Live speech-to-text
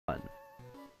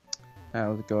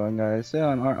How's it going, guys?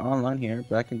 Sinon are online here,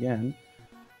 back again.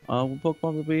 With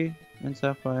Pokemon Ruby and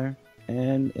Sapphire,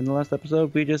 and in the last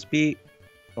episode, we just beat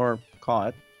or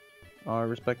caught our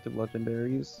respective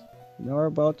legendaries. Now we're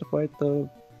about to fight the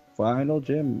final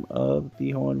gym of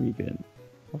the Hoenn region.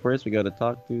 Well, first, we gotta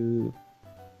talk to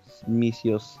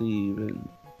Misio Steve, and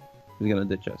he's gonna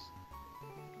ditch us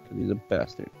because he's a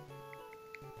bastard.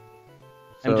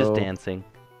 I'm just So, dancing.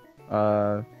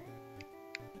 uh,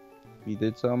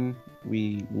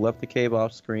 we left the cave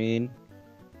off screen.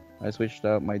 I switched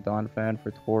out my Dawn fan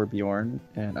for Torbjorn,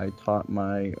 and I taught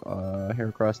my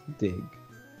Heracross dig.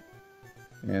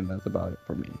 And that's about it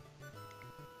for me.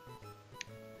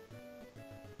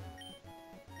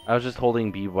 I was just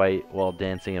holding B white while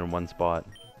dancing in one spot.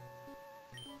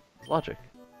 Logic.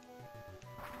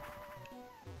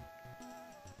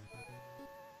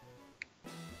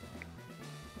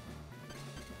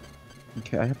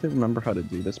 Okay, I have to remember how to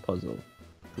do this puzzle,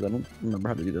 because I don't remember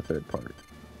how to do the third part.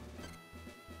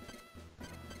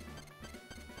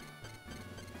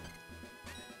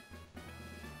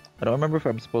 I don't remember if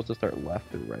I'm supposed to start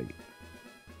left or right.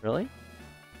 Really?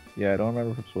 Yeah, I don't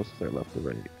remember if I'm supposed to start left or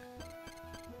right.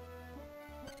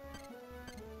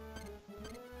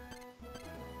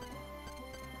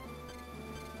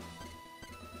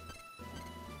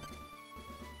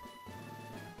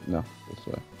 No, this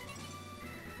way.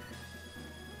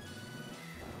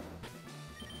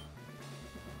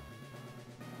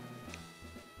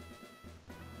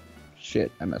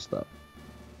 Shit, I messed up.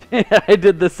 I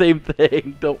did the same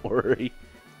thing, don't worry.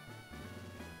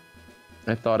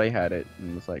 I thought I had it,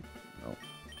 and was like, no.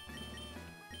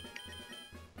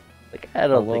 Like, I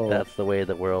don't think Hello. that's the way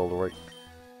the world works.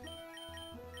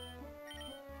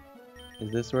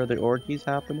 Is this where the orgy's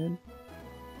happening?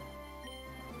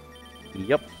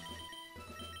 Yep.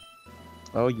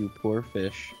 Oh, you poor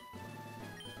fish.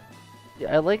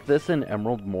 Yeah, I like this in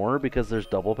Emerald more because there's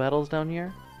double battles down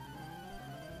here.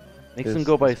 Makes them This-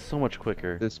 go by this- so much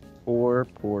quicker. This poor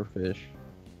fish.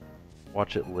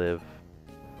 Watch it live.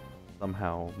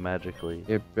 Somehow, magically.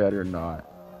 It better not.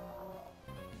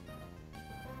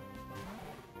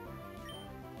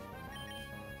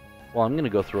 Well, I'm gonna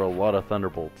go through a lot of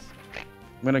thunderbolts.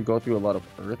 I'm gonna go through a lot of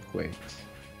earthquakes.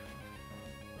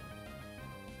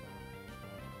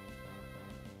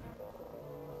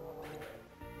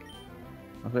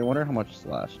 I wonder how much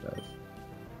Slash does.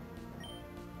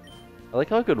 I like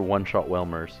how I could one-shot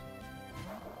Whelmers.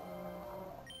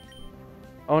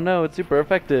 Oh no, it's super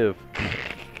effective!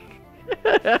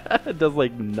 It does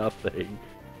like nothing.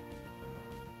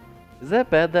 Is that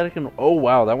bad that I can... Oh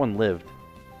wow, that one lived.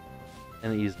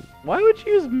 And it used... Why would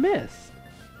you use Mist?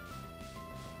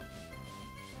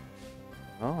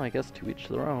 Well, I guess to each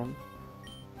their own.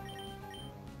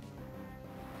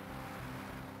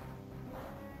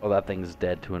 Oh, that thing's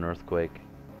dead to an earthquake.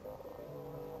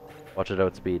 Watch it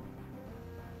outspeed.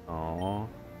 Aww.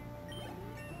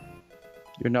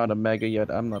 You're not a Mega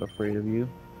yet, I'm not afraid of you.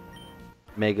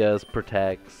 Megas,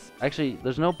 Protects. Actually,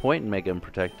 there's no point in Mega and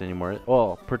Protect anymore.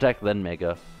 Well, Protect then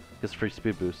Mega. Because free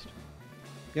speed boost.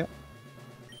 Yep.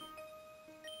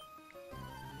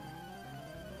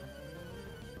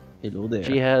 Hello there.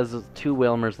 She has 2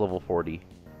 Whalmers level 40.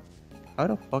 How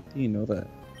the fuck do you know that?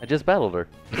 I just battled her.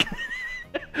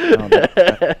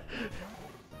 No,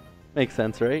 Makes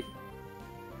sense, right?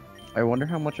 I wonder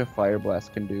how much a Fire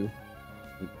Blast can do.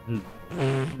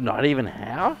 Not even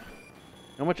half?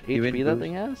 How much Even HP that boost?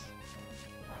 thing has?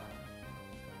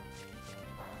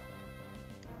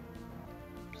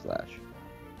 Slash.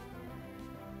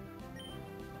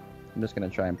 I'm just gonna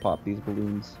try and pop these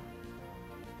balloons.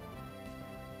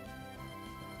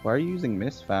 Why are you using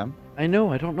Mist, fam? I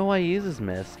know, I don't know why he uses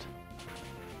Mist.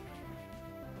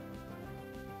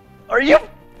 Are you...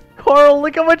 Carl,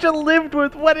 look how much I lived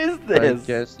with! What is this? I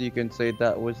guess you can say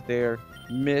that was their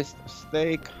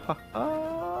mistake.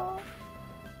 Haha.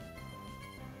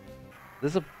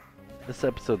 This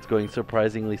episode's going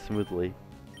surprisingly smoothly.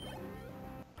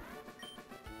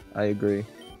 I agree.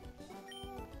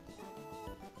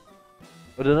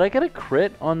 Oh, did I get a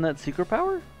crit on that secret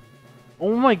power?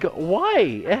 Oh my god, why?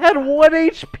 It had 1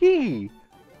 HP!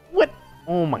 What?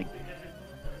 Oh my...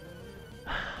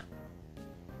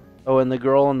 Oh, and the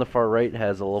girl on the far right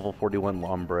has a level 41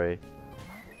 Lombre.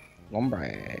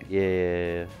 Lombre.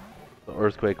 Yeah, the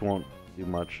Earthquake won't do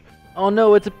much. Oh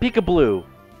no, it's a Peekaboo!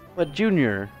 But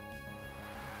Junior?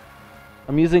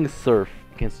 I'm using Surf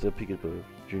against a Peekaboo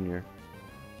Junior.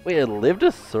 Wait, it lived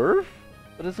a Surf?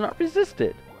 But it's not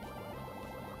resisted.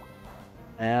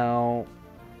 Ow.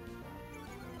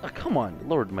 Oh, come on,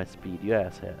 lowered my speed, you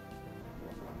asshat.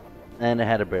 And it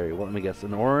had a berry. Well, let me guess,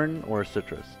 an Oran or a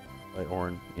Citrus? By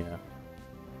Oran, yeah.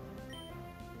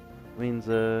 means,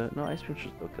 no, Icebound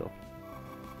should still kill.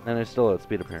 And I still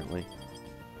outspeed, apparently.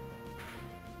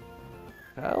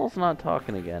 Kyle's not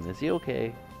talking again. Is he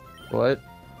okay? What?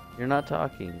 You're not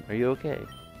talking. Are you okay?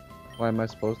 Why am I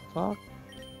supposed to talk?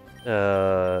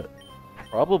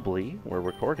 Probably. We're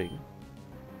recording.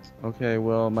 Okay,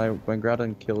 well, my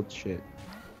Groudon killed shit.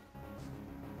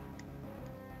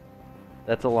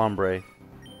 That's a Lombre.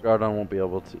 Groudon won't be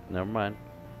able to. Never mind.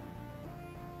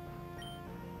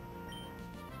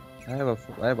 I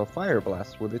have a Fire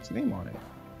Blast with its name on it.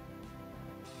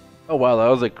 Oh wow, that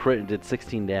was a crit and did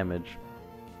 16 damage.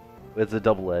 It's a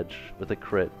double edge with a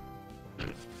crit.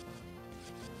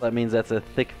 That means that's a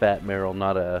thick fat Meryl,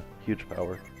 not a huge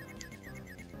power.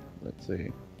 Let's see.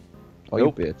 Oh,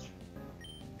 Nope. you bitch.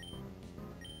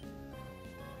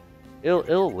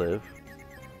 It'll live.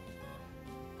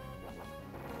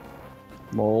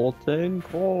 Molten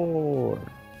Core.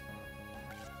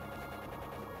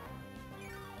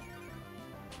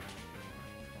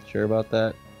 Sure about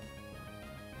that?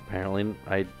 Apparently,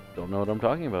 I don't know what I'm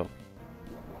talking about.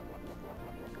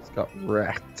 It's got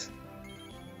wrecked.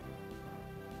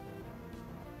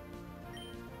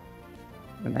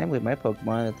 When I'm with my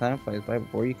Pokemon, the time flies by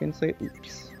before you can say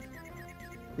oops.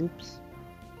 Oops.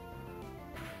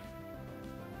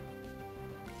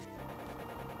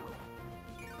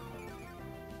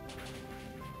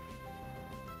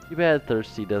 Too bad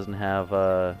Thirsty doesn't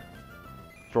have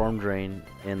Storm Drain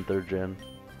in 3rd gen.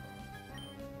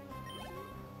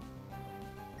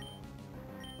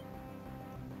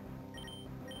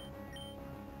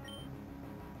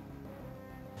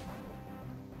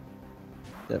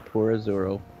 That poor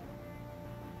Azuro.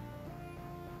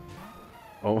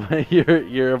 Oh,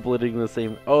 you're uploading the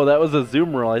same. Oh, that was a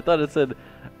Zoomerl. I thought it said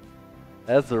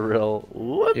Azurill.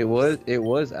 Whoops. It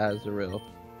was Azurill.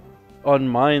 On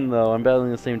mine though. I'm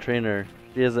battling the same trainer.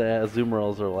 She has a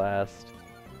Azumarill as her last.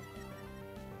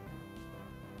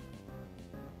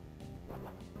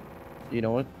 You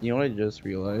know what? You know what I just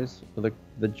realized?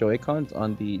 The Joy-Cons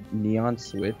on the Neon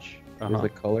Switch is the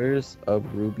colors of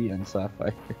Ruby and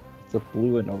Sapphire. It's a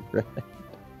blue and a red.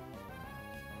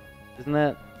 Isn't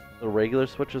that the regular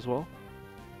Switch as well?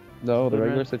 No, the Blue and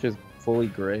regular red? Switch is fully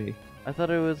gray. I thought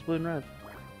it was blue and red.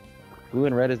 Blue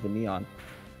and red is the neon.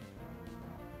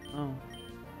 Oh.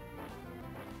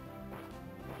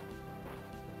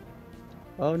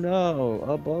 Oh no,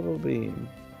 a bubble beam.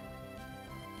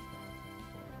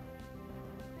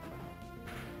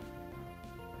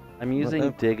 I'm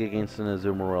using Dig against an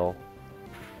Azumarill.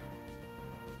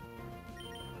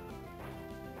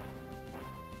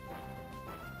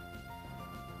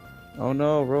 Oh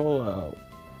no, roll out.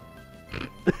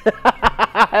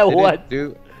 What?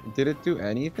 Did it do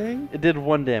anything? It did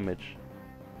 1 damage.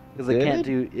 Because Did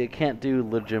it can't do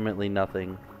legitimately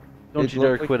nothing. Don't It you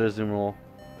dare looked like- quit Azumarill.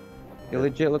 It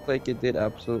legit looked like it did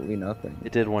absolutely nothing.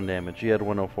 It did 1 damage. You had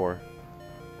 104.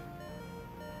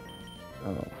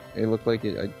 Oh, it looked like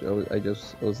I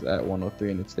just was at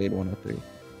 103 and it stayed 103.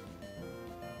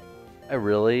 I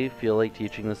really feel like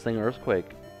teaching this thing Earthquake.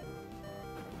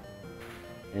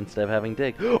 Instead of having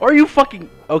Dig. Are you fucking...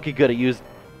 Okay, good. It used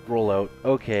Rollout.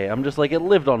 Okay, I'm just like, it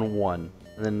lived on 1.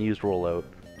 And then used Rollout.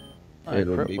 Oh,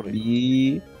 It'll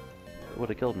be... Would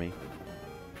have killed me.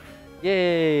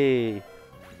 Yay!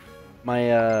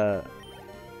 My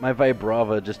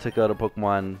Vibrava just took out a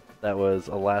Pokemon that was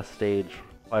a last stage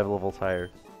 5 levels higher.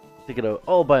 Took it out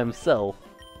all by himself.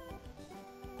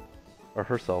 Or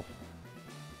herself.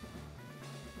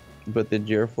 But did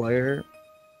your flyer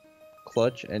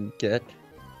clutch and get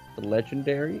the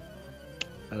legendary?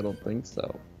 I don't think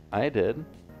so. I did.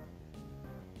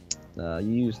 You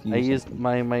used I used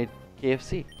something. my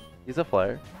KFC. He's a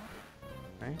flyer.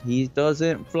 Right? He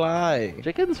doesn't fly.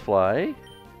 Chickens fly.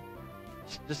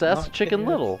 Just ask Not Chicken chickens.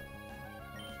 Little.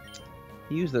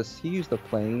 He used the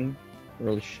plane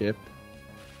or the ship.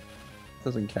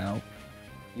 Doesn't count.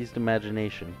 Used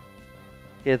imagination.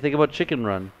 Yeah, think about Chicken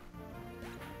Run.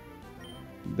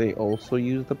 They also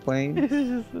use the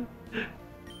plane.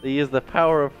 They use the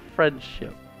power of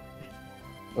friendship.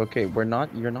 Okay, you're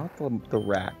not the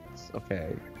rats.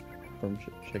 Okay, from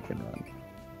Chicken Run.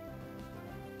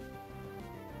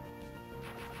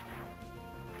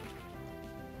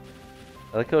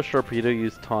 I like how Sharpedo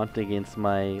used Taunt against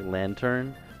my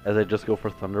Lantern as I just go for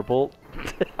Thunderbolt.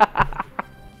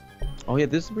 Oh yeah,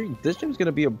 this gym's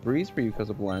gonna be a breeze for you because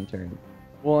of Lantern.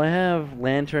 Well, I have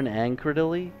Lantern and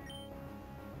Credilli.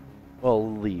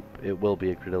 Well, Leap. It will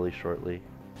be a Credilli shortly.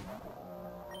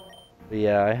 But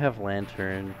yeah, I have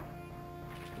Lantern.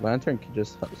 Lantern can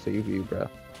just save you, bro.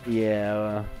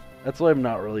 Yeah, that's why I'm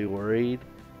not really worried.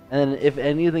 And then if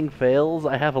anything fails,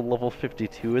 I have a level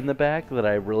 52 in the back that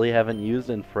I really haven't used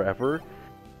in forever.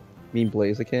 Mean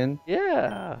Blaziken?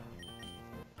 Yeah.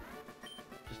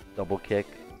 Just double kick.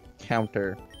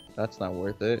 Counter. That's not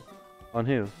worth it. On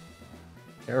who?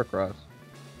 Heracross.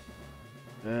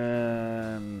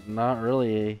 Not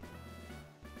really.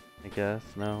 I guess,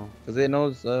 no. Because it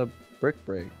knows Brick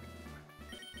Break.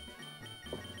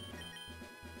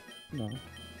 No.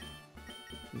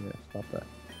 Yeah, stop that.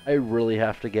 I really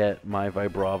have to get my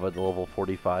Vibrava to level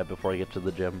 45 before I get to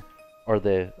the gym. Or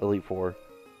the Elite Four.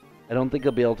 I don't think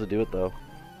I'll be able to do it though.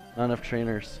 Not enough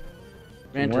trainers.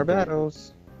 Granted, More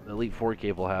battles. The Elite Four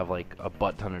cave will have like a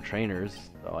butt ton of trainers,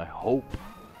 so I hope.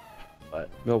 But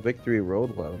No, Victory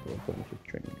Road will have a bunch of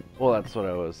trainers. well, that's what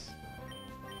I was.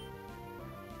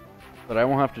 But I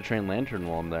won't have to train Lantern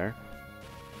while I'm there.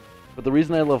 But the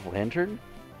reason I love Lantern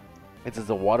is it's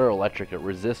a water electric. It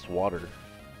resists water.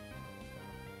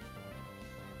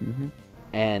 Mm-hmm.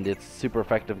 And it's super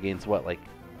effective against what, like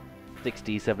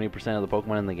 60-70% of the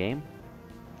Pokemon in the game?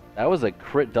 That was a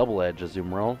crit double edge,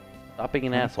 Azumarill. Stop being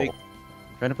an asshole.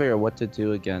 I'm trying to figure out what to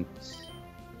do against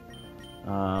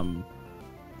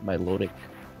my Lodic.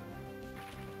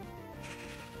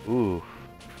 Ooh.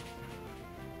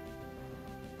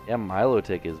 Yeah,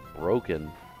 Milotic is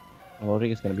broken.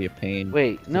 Lodic is gonna be a pain.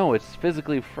 Wait, no, it's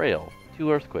physically frail.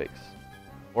 2 earthquakes.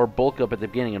 Or bulk up at the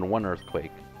beginning and 1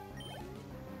 earthquake.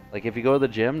 Like if you go to the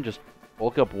gym, just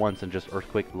bulk up once and just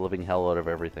earthquake the living hell out of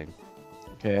everything.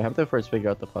 Okay, I have to first figure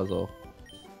out the puzzle.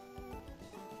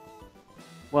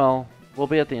 Well, we'll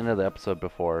be at the end of the episode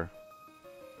before.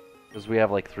 Because we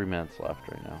have like 3 minutes left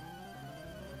right now.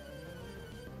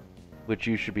 Which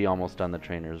you should be almost done the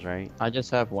trainers, right? I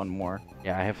just have one more.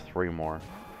 Yeah, I have 3 more.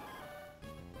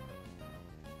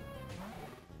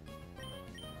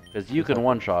 Because you can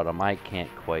one-shot them, I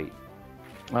can't quite.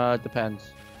 It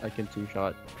depends. I can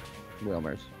two-shot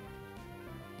Wilmers.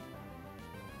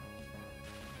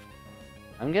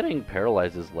 I'm getting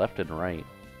paralyzes left and right.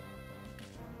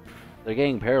 They're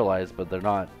getting paralyzed, but they're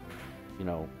not, you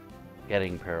know,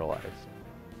 getting paralyzed.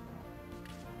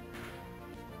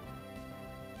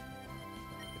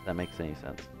 If that makes any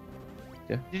sense.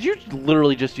 Yeah. Did you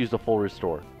literally just use a full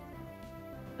restore?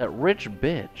 That rich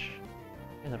bitch.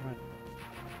 Yeah, that right.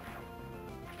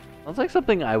 Sounds like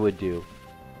something I would do.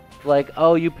 Like,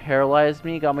 oh, you paralyzed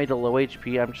me, got me to low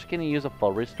HP, I'm just gonna use a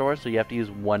full restore, so you have to use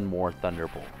 1 more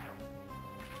Thunderbolt.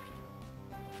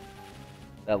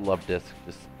 That love disc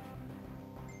just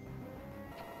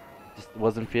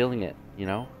wasn't feeling it, you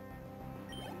know?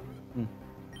 Hmm.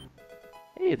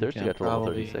 Hey, Thirsty Okay, got to level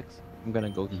probably- 36. I'm gonna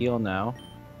go heal now.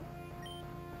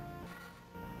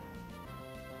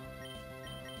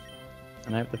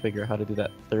 And I have to figure out how to do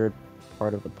that third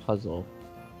part of the puzzle.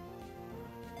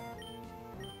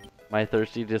 My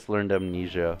Thirsty just learned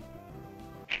Amnesia.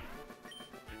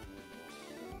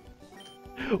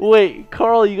 Wait,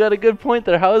 Carl, you got a good point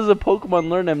there. How does a Pokemon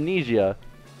learn Amnesia?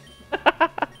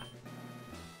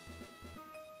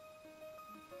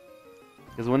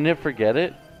 Because wouldn't it forget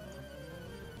it?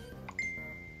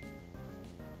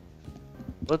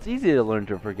 Well, it's easy to learn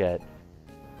to forget.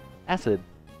 Acid.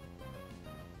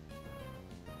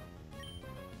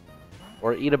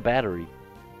 Or eat a battery.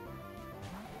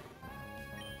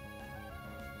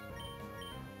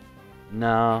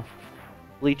 No.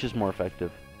 Bleach is more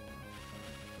effective.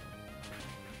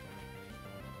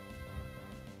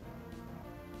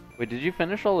 Wait, did you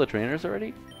finish all the trainers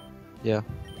already? Yeah.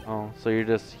 Oh, so you're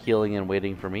just healing and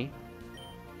waiting for me?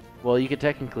 Well, you could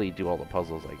technically do all the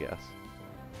puzzles, I guess.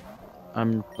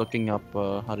 I'm looking up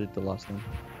how to do the last one.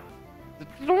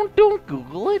 Don't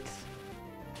Google it.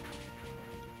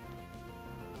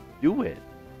 Do it.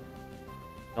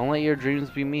 Don't let your dreams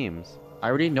be memes. I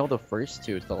already know the first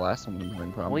two. It's the last one I'm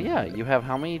having problems Well, yeah, with. you have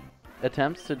how many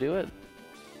attempts to do it?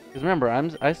 Because remember,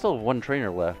 I still have 1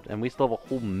 trainer left, and we still have a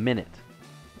whole minute.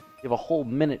 You have a whole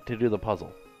minute to do the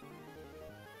puzzle.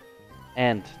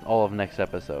 And all of next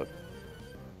episode.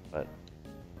 But,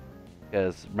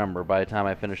 because remember, by the time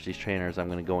I finish these trainers, I'm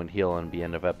going to go and heal and be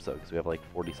end of episode, because we have like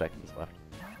 40 seconds left.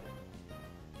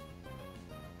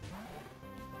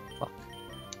 Fuck.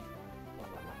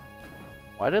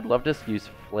 Why did Love Disc use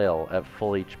Flail at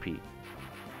full HP?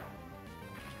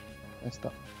 Messed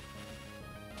up.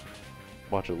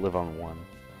 Watch it live on 1.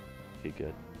 Okay,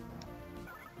 good.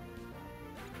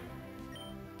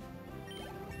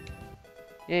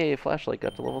 Yay, Flashlight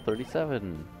got to level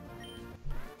 37.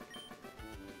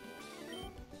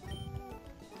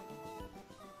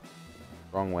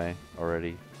 Wrong way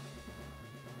already.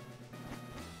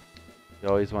 You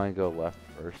always want to go left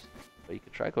first, but you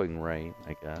could try going right,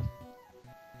 I guess.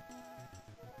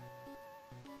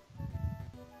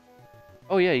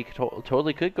 Oh yeah, you could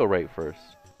totally could go right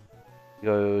first.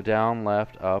 Go down,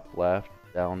 left,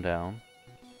 down, down.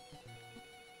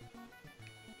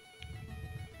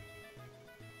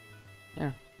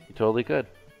 Yeah, you totally could.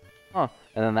 Huh.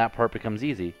 And then that part becomes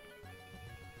easy.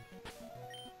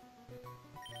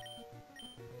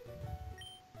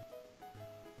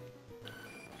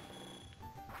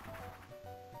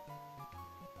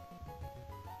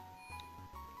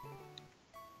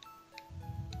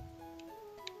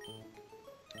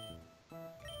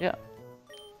 Yeah.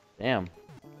 Damn.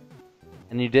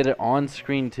 And you did it on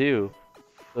screen too.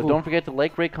 So don't forget to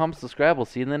like, rate, comment, subscribe. We'll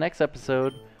see you in the next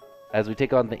episode as we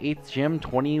take on the 8th gym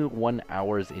 21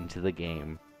 hours into the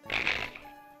game.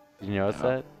 Did you notice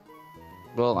that?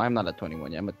 Well, I'm not at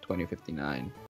 21 yet. I'm at 2059.